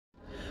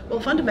Well,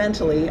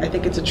 fundamentally, I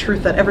think it's a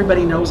truth that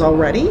everybody knows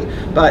already,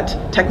 but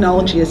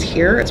technology is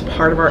here. It's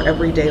part of our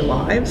everyday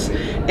lives.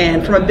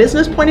 And from a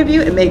business point of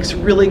view, it makes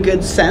really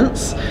good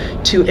sense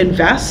to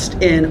invest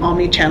in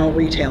omni-channel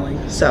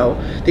retailing. So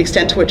the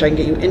extent to which I can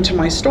get you into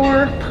my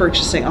store,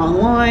 purchasing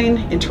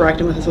online,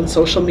 interacting with us on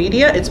social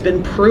media, it's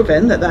been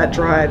proven that that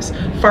drives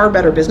far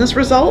better business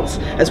results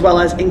as well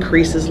as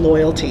increases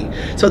loyalty.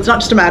 So it's not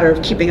just a matter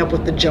of keeping up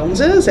with the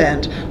Joneses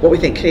and what we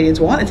think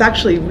Canadians want, it's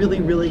actually really,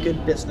 really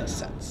good business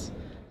sense.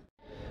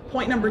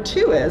 Point number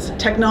 2 is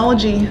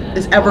technology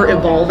is ever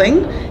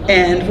evolving,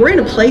 and we're in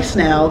a place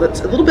now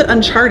that's a little bit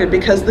uncharted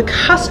because the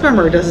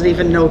customer doesn't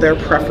even know their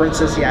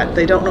preferences yet.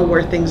 They don't know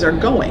where things are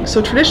going. So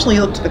traditionally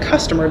you look to the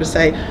customer to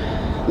say,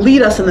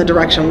 lead us in the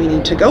direction we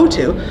need to go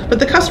to, but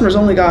the customer's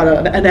only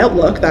got an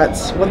outlook,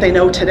 that's what they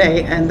know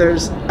today, and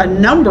there's a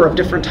number of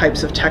different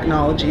types of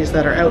technologies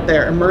that are out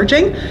there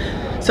emerging.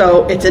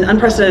 So it's an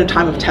unprecedented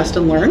time of test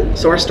and learn.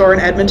 So our store in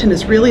Edmonton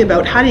is really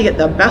about how do you get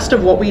the best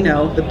of what we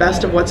know, the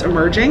best of what's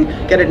emerging,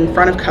 get it in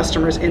front of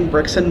customers in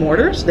bricks and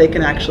mortar so they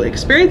can actually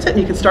experience it, and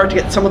you can start to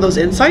get some of those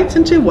insights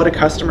into what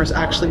customers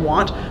actually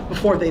want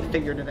before they've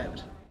figured it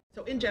out.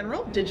 So in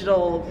general,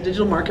 digital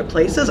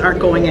marketplaces aren't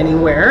going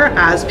anywhere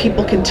as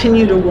people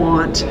continue to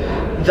want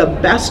the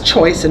best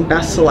choice and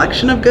best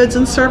selection of goods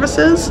and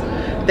services.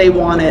 They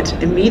want it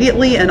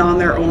immediately and on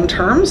their own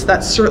terms.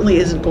 That certainly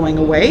isn't going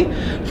away.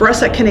 For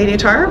us at Canadian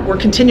Tire, we're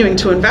continuing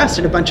to invest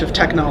in a bunch of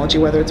technology,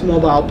 whether it's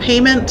mobile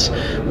payment,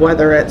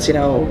 whether it's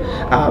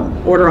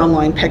order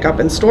online, pick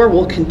up in store.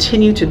 We'll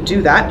continue to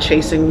do that,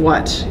 chasing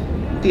what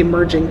the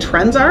emerging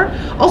trends are.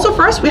 Also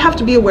for us, we have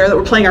to be aware that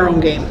we're playing our own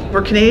game.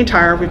 We're Canadian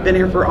Tire, we've been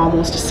here for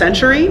almost a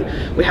century.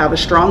 We have a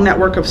strong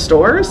network of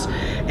stores,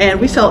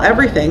 and we sell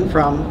everything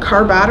from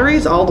car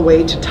batteries all the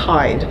way to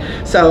Tide.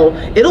 So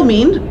it'll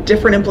mean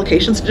different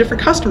implications to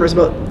different customers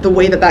about the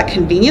way that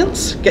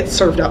convenience gets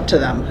served up to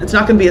them. It's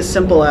not going to be as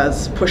simple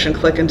as push and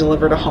click and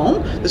deliver to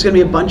home. There's going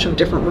to be a bunch of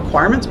different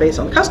requirements based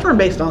on the customer,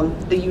 based on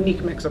the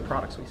unique mix of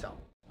products we sell.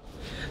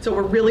 So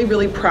we're really,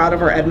 really proud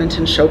of our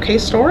Edmonton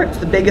Showcase store. It's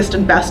the biggest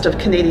and best of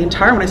Canadian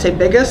Tire. When I say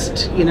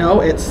biggest,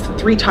 it's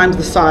 3 times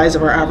the size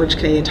of our average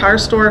Canadian Tire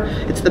store.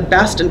 It's the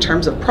best in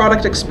terms of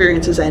product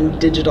experiences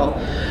and digital.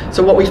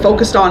 So what we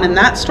focused on in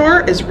that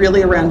store is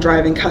really around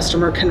driving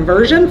customer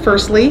conversion,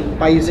 firstly,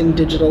 by using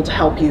digital to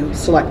help you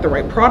select the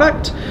right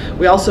product.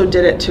 We also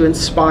did it to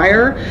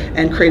inspire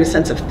and create a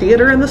sense of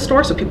theater in the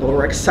store so people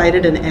were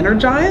excited and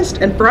energized.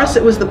 And for us,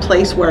 it was the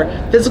place where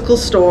physical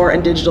store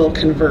and digital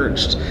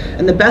converged.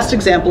 And the best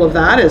example of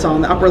that is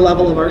on the upper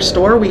level of our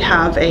store. We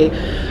have a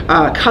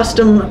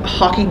custom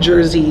hockey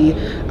jersey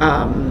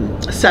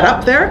set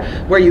up there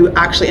where you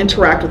actually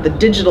interact with the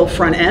digital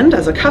front end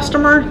as a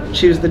customer,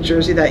 choose the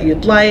jersey that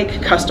you'd like,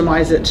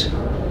 customize it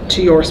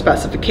to your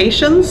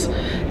specifications,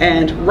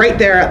 and right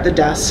there at the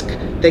desk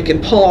they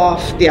can pull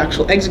off the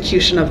actual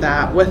execution of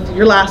that with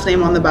your last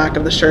name on the back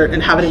of the shirt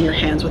and have it in your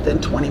hands within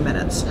 20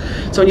 minutes.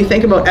 So when you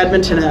think about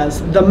Edmonton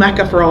as the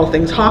mecca for all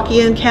things hockey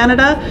in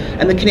Canada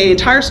and the Canadian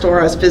Tire store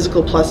as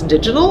physical plus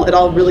digital, it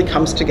all really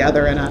comes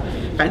together in a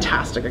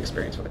fantastic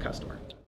experience for the customer.